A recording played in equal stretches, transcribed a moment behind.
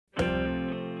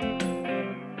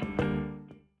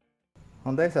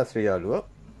හොඳයි ශාස්ත්‍රීය යාළුවෝ.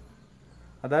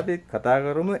 අද අපි කතා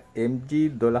කරමු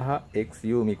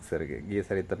MG12XU mixer එක. ගිය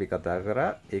සැරේත් අපි කතා කරා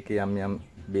ඒකේ යම්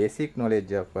basic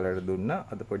knowledge එකක් වලට දුන්නා.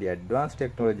 අද පොඩි advanced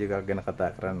technology එකක් ගැන කතා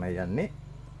කරන්න යන්නේ.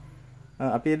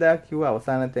 අපි එදා කිව්ව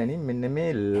අවසාන තැනින් මෙන්න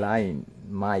මේ line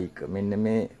mic මෙන්න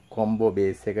මේ combo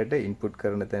base එකට input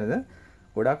කරන තැනද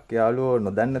ගොඩක් යාළුවෝ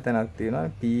නොදන්න තැනක් තියෙනවා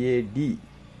PAD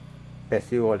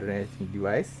passive alternation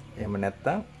device. එහෙම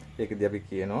නැත්නම් ඒකදී අපි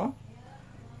කියනවා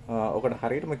ඔකට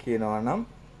හරියටම කියනවා නම්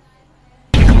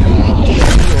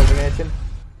alternation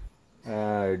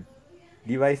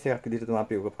device එකක් විදිහට තමයි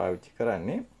අපි ඔක පාවිච්චි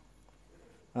කරන්නේ.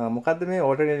 මොකද්ද මේ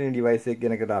alternating device එක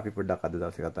ගැන කියලා අපි පොඩ්ඩක් අද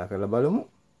දවසේ කතා කරලා බලමු.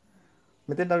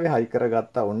 මෙතෙන්ට අපි හයි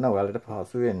කරගත්තා වුණා ඔයාලට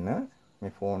පහසු වෙන්න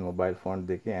මේ mobile phone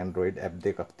දෙකේ Android app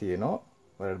දෙකක් තියෙනවා.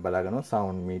 ඔයාලට බලා ගන්නවා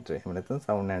sound meter එහෙම නැත්නම්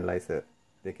sound analyzer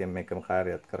දෙකෙන් මේකම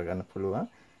කාර්යයක් කරගන්න පුළුවන්.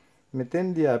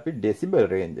 මෙතෙන්දී අපි decibel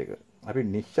range එක අපි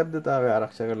නිශ්ශබ්දතාවය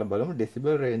ආරක්ෂා කරලා බලමු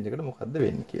decibel range එකට මොකද්ද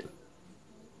වෙන්නේ කියලා.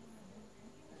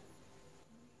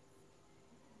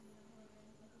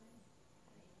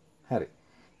 හරි.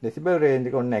 decibel range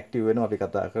එක ඔන්න active වෙනවා අපි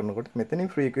කතා කරනකොට මෙතනින්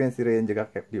frequency range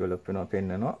එකක් develop වෙනවා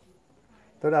පෙන්නනවා.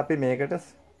 එතකොට අපි මේකට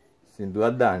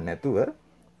සින්දුවක් දාන්න නැතුව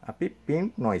අපි pink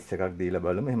noise එකක් දීලා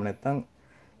බලමු. එහෙම නැත්නම්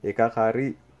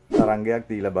ඒකාකාරී තරංගයක්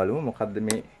දීලා බලමු මොකද්ද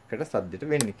මේකට සද්දෙට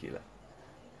වෙන්නේ කියලා.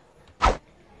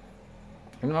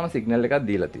 මෙන්න මම සිග්නල් එකක්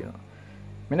දීලා තියෙනවා.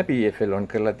 මෙන්න PFL on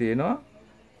කරලා තියෙනවා.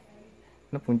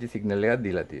 මෙන්න පුංචි සිග්නල් එකක්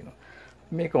දීලා තියෙනවා.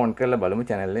 මේක on කරලා බලමු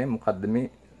channel එකේ මොකද්ද මේ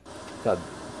සද්ද.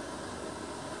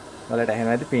 ඔයාලට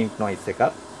ඇහෙනවා ඇති pink noise එකක්.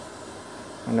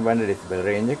 මෙන්න බලන්න decibel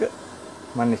range එක.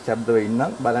 මම නිශ්ශබ්දව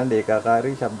ඉන්නම් බලන්න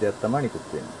ඒකාකාරී ශබ්දයක් තමයි නිකුත්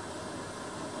වෙන්නේ.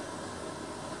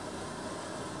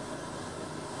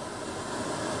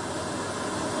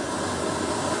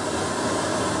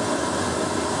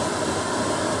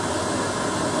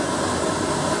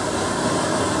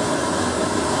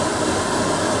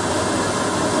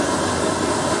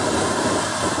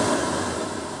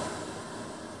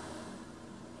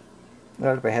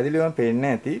 ඔයාලට පැහැදිලිවම පේන්නේ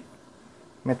නැති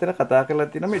මෙතන කතා කරලා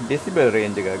තියෙනවා මේ decibel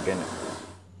range එකක් ගැන.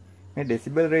 මේ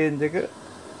decibel range එක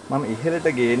මම ඉහළට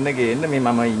ගේන්න මේ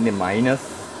මම ඉන්නේ minus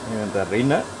එහෙම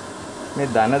ඍණ මේ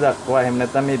ධන දක්වා එහෙම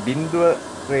නැත්නම් මේ බිඳුව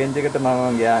range එකට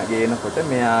මම ගේනකොට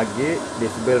මෙයාගේ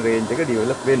decibel range එක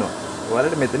develop වෙනවා.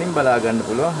 ඔයාලට මෙතනින් බලා ගන්න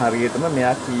පුළුවන් හරියටම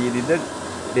මෙයා කීයේද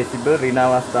decibel ඍණ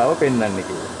අවස්ථාව පෙන්වන්නේ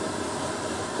කියලා.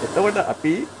 එතකොට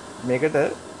අපි මේකට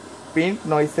pink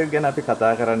noise එක ගැන අපි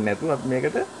කතා කරන්නේ නැතුව අපි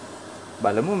මේකට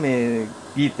බලමු මේ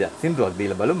ගීතයක් සින්දුවක්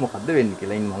දීලා බලමු මොකද්ද වෙන්නේ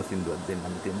කියලා. ඉන්න මම සින්දුවක් දෙන්නම්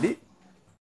මෙතෙන්දී.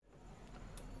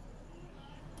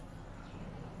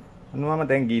 මම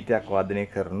දැන් ගීතයක් වාදනය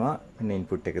කරනවා. මෙන්න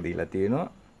ඉන්පුට් එක දීලා තියෙනවා.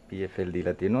 PFL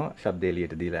දීලා තියෙනවා. ශබ්ද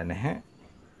එළියට දීලා නැහැ.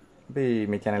 අපි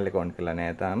මේ channel එක on කරලා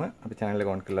නැහැ තාම. අපි channel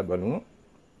එක on කරලා බලමු.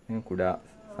 මේ කුඩා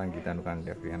සංගීත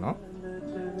අනුකණ්ඩයක් වෙනවා.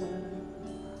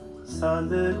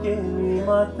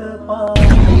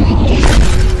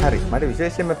 හරි මට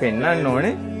විශේෂයෙන්ම පෙන්වන්න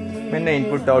ඕනේ මෙන්න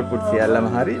input output සියල්ලම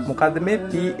හරි මොකද්ද මේ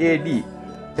PAD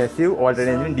passive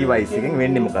alternation device එකෙන්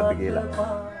වෙන්නේ මොකද්ද කියලා.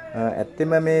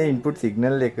 ඇත්තෙම මේ input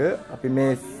signal එක අපි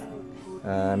මේ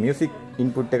music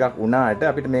input එකක් වුණාට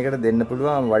අපිට මේකට දෙන්න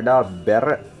පුළුවන් වඩා බැර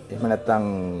එහෙම නැත්නම්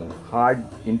hard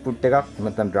input එකක් එහෙම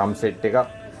නැත්නම් drum set එකක්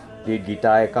lead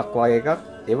guitar එකක් වගේ එකක්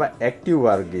ඒවා active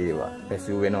වර්ගයේ ඒවා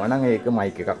passive වෙනවා නම් ඒක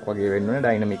mic එකක් වගේ වෙන්න ඕනේ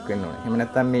dynamic වෙන්න ඕනේ. එහෙම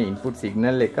නැත්නම් මේ input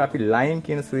signal එක අපි line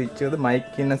කියන switch එකද mic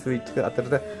කියන switch එක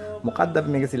අතරට මොකක්ද අපි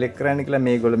මේක select කරන්න කියලා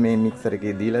මේගොල්ලෝ මේ mixer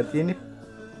එකේ දීලා තියෙන්නේ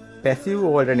passive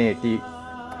alternative.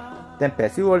 දැන්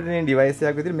passive alternating device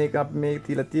එකක් විදිහට මේක අපි මේ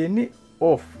තියලා තියෙන්නේ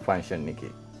off function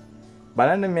එකේ.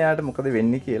 බලන්න මෙයාට මොකද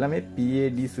වෙන්නේ කියලා මේ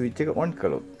PAD switch එක on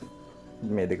කළොත්.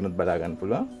 මේ දෙකනොත් බලා ගන්න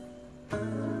පුළුවන්.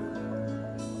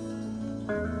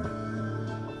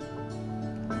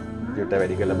 යට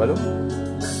වැඩි කරලා බලමු.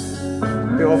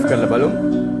 අපි off කරලා බලමු.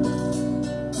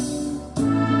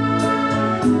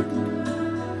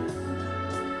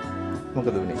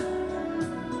 මොකද උනේ?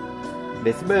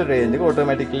 decibel range එක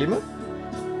automaticallyම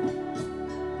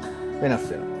වෙනස්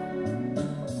වෙනවා.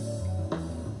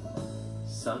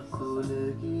 සකුල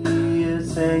ගිය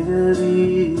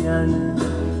සැඟවී යන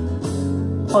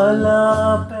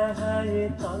පලා පැහැයේ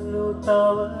තලු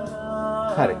තවරා.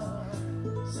 හරි.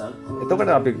 එතකොට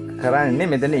අපි කරන්නේ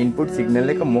මෙතන input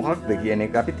signal එක මොකක්ද කියන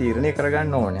එක අපි තීරණය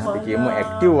කරගන්න ඕනේ. අපි කියමු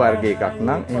active වර්ග එකක්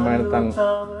නම් එහෙම නැත්නම්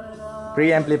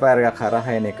preamplifier එකක්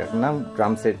හරහා එන එකක් නම්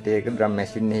drum set එකක drum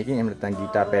machine එකකින් එහෙම නැත්නම්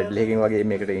guitar pad එකකින් වගේ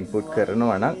මේකට input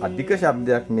කරනවා නම් අධික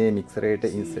ශබ්දයක් මේ mixer එකට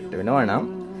insert වෙනවා නම්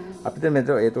අපිට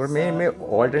එතකොට මේ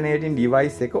alternating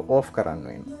device එක off කරන්න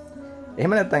වෙනවා.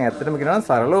 එහෙම නැත්නම් ඇත්තටම කියනවා නම්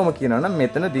සරලවම කියනවා නම්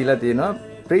මෙතන දීලා තියෙනවා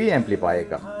ප්‍රී-ඇම්ප්ලිෆයර්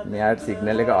එකක්. මෙයාට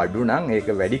සිග්නල් එක අඩු නම් ඒක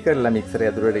වැඩි කරලා මික්සර්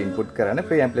ඇතුළට ඉන්පුට් කරන්න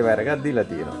ප්‍රී-ඇම්ප්ලිෆයර් එකක් දීලා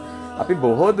තියෙනවා. අපි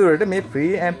බොහෝ දුරට මේ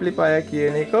ප්‍රී-ඇම්ප්ලිෆයර්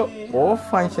කියන එක ඕෆ්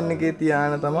ෆන්ක්ෂන් එකේ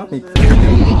තියාන තමයි මික්සර් එක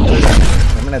ඉන්පුට් කරගන්නේ.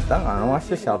 එහෙම නැත්නම්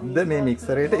අනවශ්‍ය ශබ්ද මේ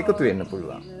මික්සරේට එකතු වෙන්න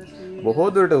පුළුවන්. බොහෝ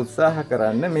දුරට උත්සාහ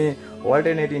කරන්න මේ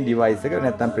alternating device එක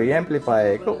නැත්නම් pre-amplifier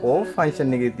එක off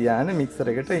function එකේ තියාන mixer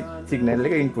එකට signal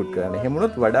එක input කරන්න. එහෙම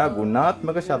වුණොත් වඩා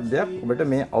ගුණාත්මක ශබ්දයක් ඔබට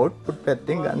මේ output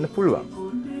පැත්තෙන් ගන්න පුළුවන්.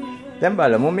 දැන්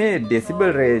බලමු මේ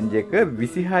decibel range එක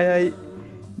 26යි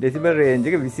decibel range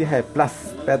එක 26 plus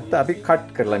පැත්ත අපි cut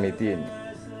කරලා මේ තියෙන්නේ.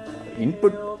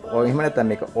 input එහෙම නැත්නම්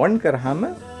මේක on කරාම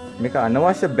මේක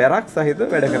අනවශ්‍ය බැරක් සහිතව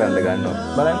වැඩ කරන්න ගන්නවා.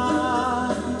 බලන්න.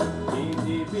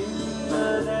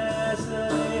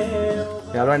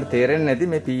 යාළුවන්ට තේරෙන්නේ නැති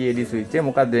මේ PAD switch එක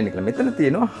මොකක්ද වෙන්නේ කියලා. මෙතන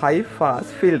තියෙනවා high pass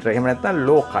filter. එහෙම නැත්නම්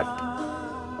low cut.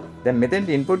 දැන්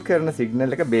මෙතෙන්ට input කරන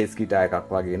signal එක bass guitar එකක්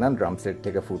වගේ නම් drum set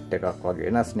එක foot එකක්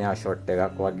වගේ නම් snare shot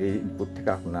එකක් වගේ input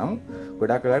එකක් නම්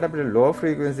ගොඩක් වෙලාවට අපිට low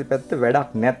frequency පැත්ත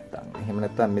වැඩක් නැත්තම්. එහෙම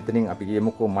නැත්නම් මෙතනින් අපි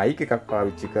කියමුකෝ mic එකක්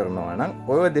පාවිච්චි කරනවා නම්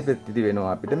ඔය දෙපැත්තේදී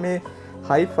වෙනවා අපිට මේ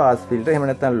high pass filter එහෙම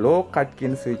නැත්නම් low cut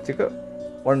කියන switch එක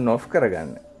on off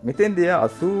කරගන්න. මෙතෙන්දී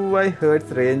 80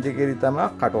 Hz range එකේදී තමයි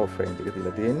cut off range එක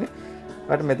තියලා තියෙන්නේ.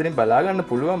 අපිට මෙතනින් බලා ගන්න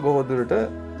පුළුවන් බොහෝ දුරට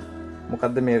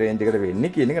මොකද්ද මේ range එකට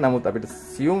වෙන්නේ කියන එක. නමුත් අපිට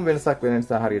සියුම් වෙනසක් වෙන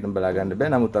නිසා හරියටම බලා ගන්න බෑ.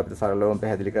 නමුත් අපිට සරලවම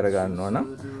පැහැදිලි කර ගන්නවා නම්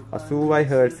 80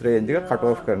 Hz range එක cut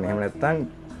off කරන. එහෙම නැත්නම්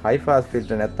high pass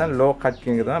filter නැත්නම් low cut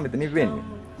කියන එක තමයි මෙතනින් වෙන්නේ.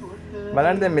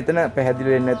 බලන්න දැන් මෙතන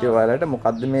පැහැදිලි වෙන්නේ නැති ඔයාලට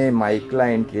මොකද්ද මේ mic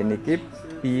line කියන එකේ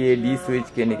PAD switch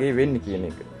කියන එකේ වෙන්නේ කියන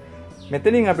එක.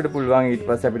 මෙතනින් අපිට පුළුවන් ඊට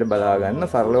පස්සේ අපිට බලා ගන්න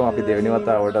සරලවම අපි දෙවෙනි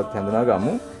වතාවටත් හඳුනා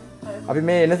ගමු. අපි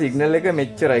මේ එන සිග්නල් එක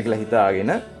මෙච්චරයි කියලා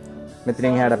හිතාගෙන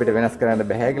මෙතනින් එහාට අපිට වෙනස් කරන්න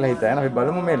බෑ කියලා හිතාගෙන අපි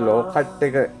බලමු මේ low cut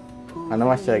එක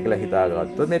අනවශ්‍යයි කියලා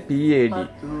හිතාගත්තොත් මේ PAD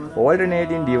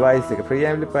alternating device එක pre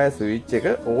amplifier switch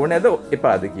එක ඕනේද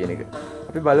එපාද කියන එක.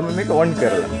 අපි බලමු මේක on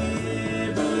කරලා.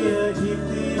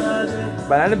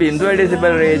 බලන්න 0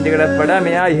 decibel range එකටත් වඩා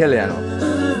මෙයා ඉහළ යනවා.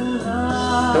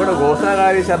 එතකොට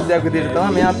ගෝසාකාරී ශබ්දයක් විදිහට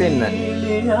තමයි මෙයා පෙන්වන්නේ.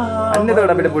 අන්න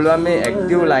එතකොට අපිට පුළුවන් මේ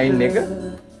ඇක්ටිව් ලයින් එක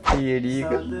PAD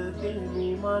එක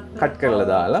කට් කරලා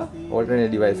දාලා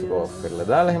alternate device එක off කරලා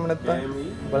දාලා එහෙම නැත්නම්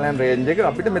බලන්න රේන්ජ් එක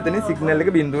අපිට මෙතනින් සිග්නල්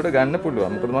එක බිඳුවට ගන්න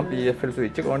පුළුවන්. මොකද මම PFL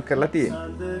switch එක on කරලා තියෙන්නේ.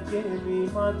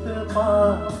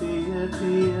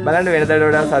 බලන්න වෙනදාට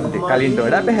වඩා සද්ද කලින්ට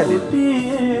වඩා පැහැදිලි.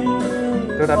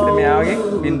 එතකොට අපිට මෙයාගෙන්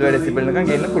 0 decibel එකක්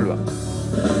ගන්න පුළුවන්.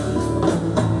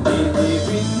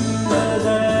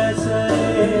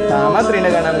 තාමත් ඍණ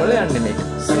ගණන් වල යන්නේ මේක.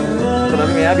 මොකද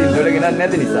අපි මෙයා බින්දුවට ගෙනත්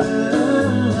නැති නිසා.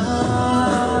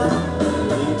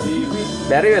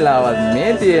 බැරි වෙලාවත්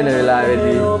මේ තියෙන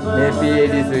වෙලාවේදී මේ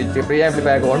PAD switch එක pre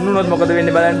amplifier එක on වුණොත් මොකද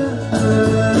වෙන්නේ බලන්න.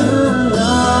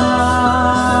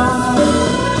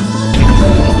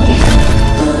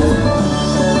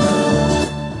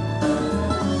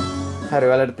 හරි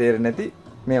ඔයාලට තේරෙන්නේ නැති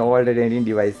මේ alternating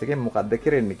device එකෙන් මොකද්ද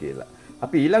කරන්නේ කියලා.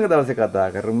 අපි ඊළඟ දවසේ කතා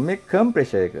කරමු මේ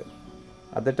compressor එක.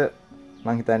 අදට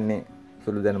මම හිතන්නේ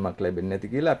සුළු දැනුමක් ලැබෙන්නේ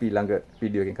නැති කියලා. අපි ඊළඟ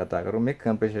වීඩියෝ එකකින් කතා කරමු මේ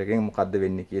compressor එකෙන් මොකද්ද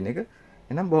වෙන්නේ කියන එක.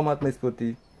 එහෙනම් බොහොමත්ම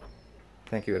ස්තුතියි.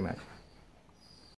 Thank you very much.